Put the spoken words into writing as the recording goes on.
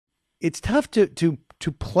it's tough to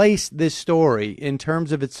place this story in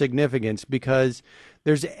terms of its significance, because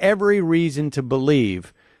there's every reason to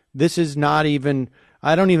believe this is not even,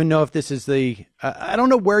 I don't even know if this is I don't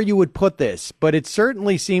know where you would put this, but it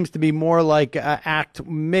certainly seems to be more like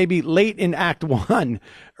maybe late in Act 1,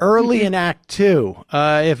 early in Act 2,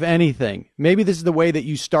 if anything. Maybe this is the way that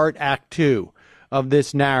you start Act 2 of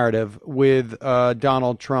this narrative with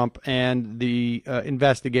Donald Trump and the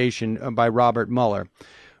investigation by Robert Mueller.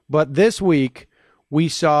 But this week, we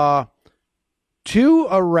saw 2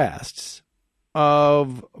 arrests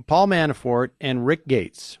of Paul Manafort and Rick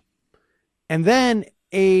Gates. And then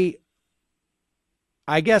an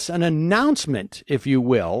announcement, if you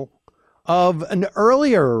will, of an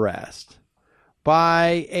earlier arrest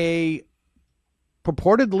by a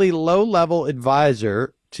purportedly low-level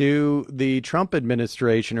advisor to the Trump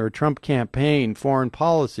administration or Trump campaign foreign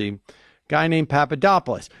policy, guy named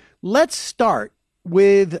Papadopoulos. Let's start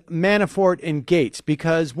with Manafort and Gates,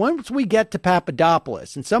 because once we get to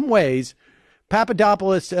Papadopoulos, in some ways,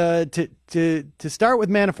 Papadopoulos, to start with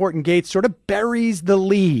Manafort and Gates, sort of buries the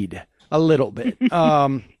lead a little bit,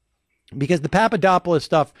 because the Papadopoulos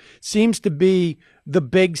stuff seems to be the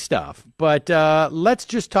big stuff. But let's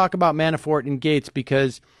just talk about Manafort and Gates,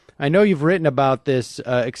 because I know you've written about this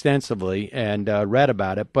extensively and read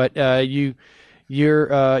about it. But your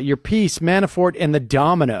piece, Manafort and the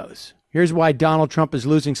Dominoes. Here's why Donald Trump is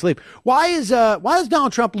losing sleep. Why is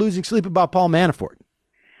Donald Trump losing sleep about Paul Manafort?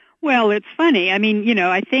 Well, it's funny. I mean,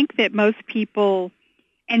 I think that most people,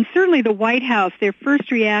 and certainly the White House, their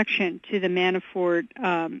first reaction to the Manafort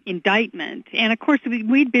indictment, and of course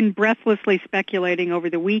we'd been breathlessly speculating over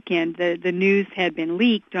the weekend. The news had been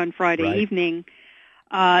leaked on Friday evening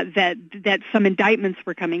that some indictments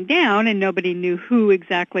were coming down, and nobody knew who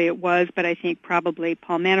exactly it was, but I think probably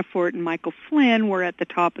Paul Manafort and Michael Flynn were at the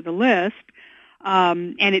top of the list,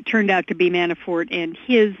 and it turned out to be Manafort and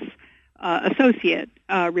his associate,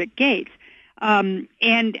 Rick Gates. I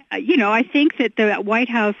think that the White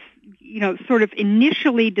House, sort of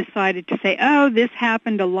initially decided to say, oh, this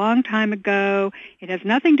happened a long time ago. It has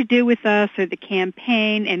nothing to do with us or the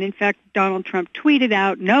campaign. And in fact, Donald Trump tweeted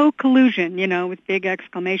out, no collusion, with big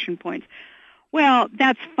exclamation points. Well,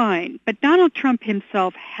 that's fine. But Donald Trump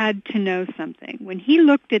himself had to know something. When he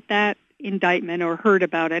looked at that indictment or heard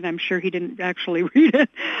about it, I'm sure he didn't actually read it.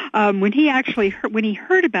 When he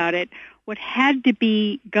heard about it, what had to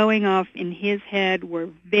be going off in his head were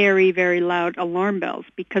very, very loud alarm bells,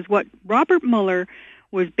 because what Robert Mueller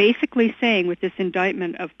was basically saying with this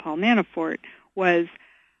indictment of Paul Manafort was,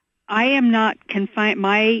 I am not confined,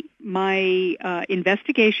 my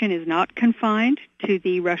investigation is not confined to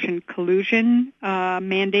the Russian collusion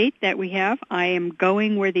mandate that we have. I am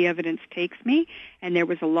going where the evidence takes me, and there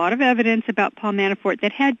was a lot of evidence about Paul Manafort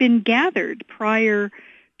that had been gathered prior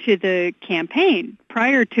to the campaign,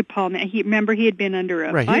 prior to Paul. Remember, he had been under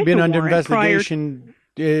a he'd been under investigation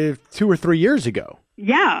 2 or 3 years ago.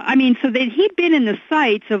 Yeah, I mean, so that he'd been in the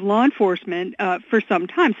sights of law enforcement for some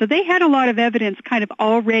time. So they had a lot of evidence kind of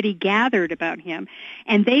already gathered about him,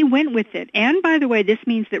 and they went with it. And by the way, this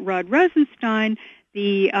means that Rod Rosenstein,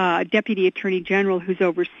 the Deputy Attorney General who's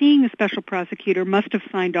overseeing the special prosecutor, must have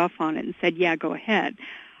signed off on it and said, yeah, go ahead.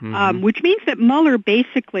 Which means that Mueller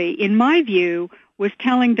basically, in my view, was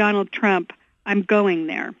telling Donald Trump, I'm going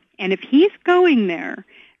there. And if he's going there,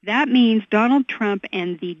 that means Donald Trump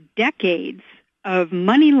and the decades of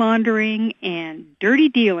money laundering and dirty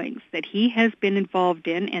dealings that he has been involved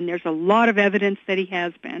in, and there's a lot of evidence that he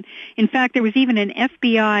has been. In fact, there was even an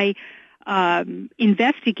FBI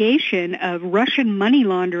investigation of Russian money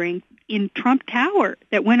laundering in Trump Tower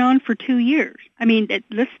that went on for 2 years. I mean,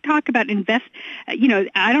 let's talk about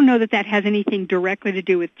I don't know that has anything directly to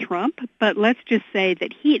do with Trump, but let's just say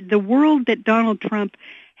that the world that Donald Trump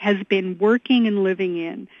has been working and living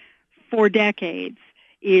in for decades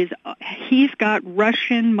he's got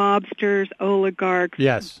Russian mobsters,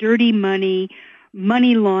 oligarchs, dirty money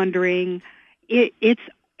laundering. It's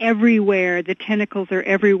everywhere. The tentacles are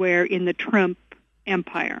everywhere in the Trump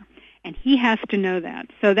empire. And he has to know that.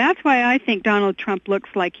 So that's why I think Donald Trump looks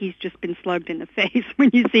like he's just been slugged in the face when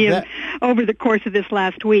you see him over the course of this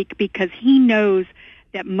last week, because he knows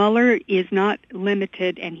that Mueller is not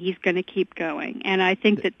limited and he's going to keep going. And I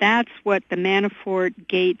think that that's what the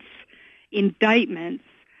Manafort-Gates indictments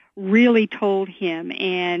really told him.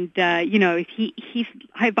 And,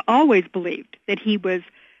 I've always believed that he was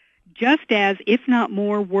just as, if not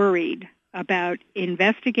more, worried about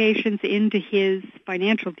investigations into his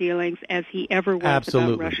financial dealings as he ever was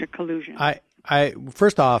about Russia collusion.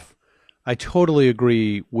 First off, I totally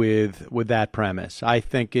agree with that premise. I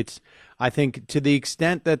think I think to the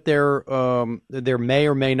extent that there may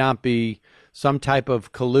or may not be some type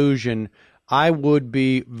of collusion, I would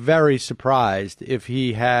be very surprised if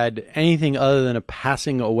he had anything other than a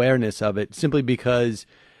passing awareness of it, simply because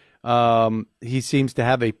he seems to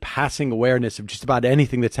have a passing awareness of just about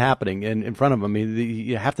anything that's happening in front of him.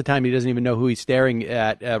 Half the time he doesn't even know who he's staring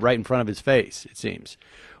at right in front of his face, it seems.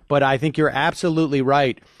 But I think you're absolutely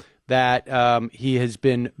right that he has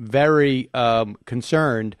been very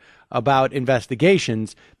concerned about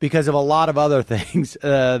investigations because of a lot of other things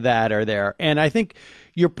that are there. And I think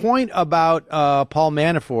your point about Paul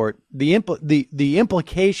Manafort, the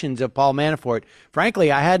implications of Paul Manafort, frankly,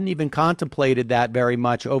 I hadn't even contemplated that very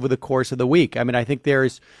much over the course of the week. I mean, I think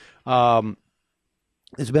there's been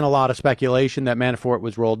a lot of speculation that Manafort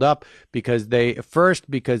was rolled up because they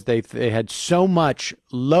had so much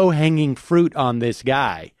low-hanging fruit on this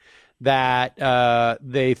guy that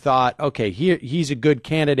they thought, okay, he's a good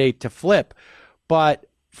candidate to flip. But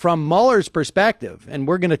from Mueller's perspective, and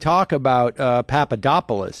we're going to talk about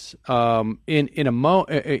Papadopoulos in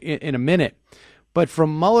a minute, but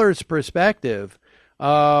from Mueller's perspective,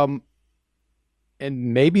 and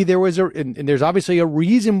maybe there's obviously a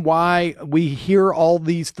reason why we hear all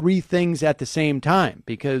these three things at the same time,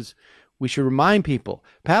 because we should remind people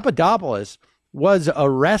Papadopoulos was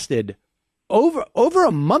arrested over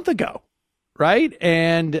a month ago, right?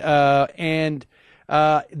 And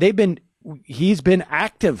he's been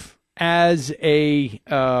active as at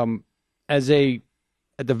the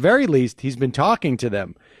very least, he's been talking to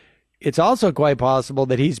them. It's also quite possible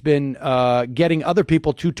that he's been getting other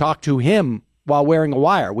people to talk to him while wearing a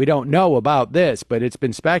wire. We don't know about this, but it's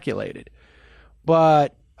been speculated.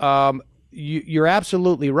 But you're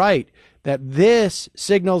absolutely right that this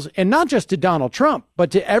signals, and not just to Donald Trump,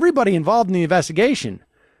 but to everybody involved in the investigation.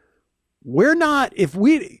 If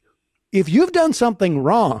you've done something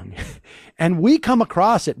wrong and we come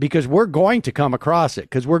across it, because we're going to come across it,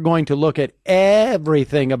 because we're going to look at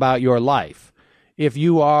everything about your life, if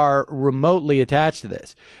you are remotely attached to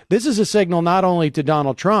this is a signal not only to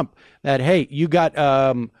Donald Trump that, hey, you got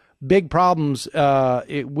big problems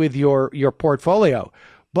with your portfolio,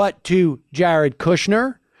 but to Jared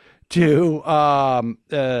Kushner, it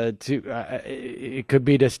could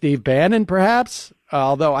be to Steve Bannon, perhaps.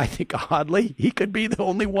 Although I think oddly he could be the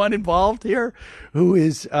only one involved here who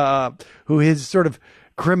his sort of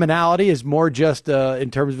criminality is more just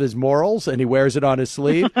in terms of his morals, and he wears it on his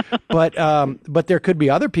sleeve. But there could be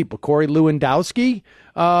other people. Corey Lewandowski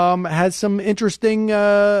has some interesting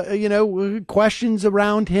questions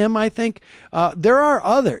around him. I think there are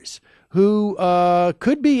others who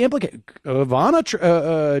could be implicated.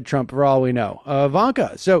 Trump, for all we know,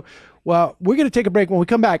 Ivanka. So. Well, we're going to take a break. When we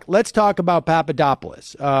come back, let's talk about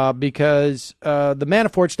Papadopoulos because the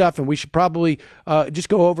Manafort stuff, and we should probably just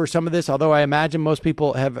go over some of this, although I imagine most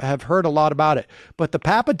people have heard a lot about it. But the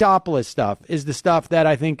Papadopoulos stuff is the stuff that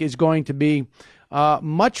I think is going to be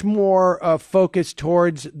much more focused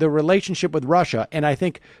towards the relationship with Russia. And I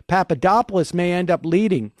think Papadopoulos may end up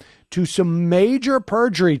leading to some major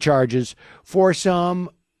perjury charges for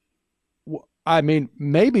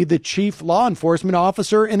maybe the chief law enforcement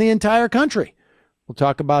officer in the entire country. We'll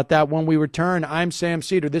talk about that when we return. I'm Sam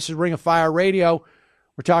Seder. This is Ring of Fire Radio.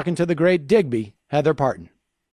 We're talking to the great Digby, Heather Parton.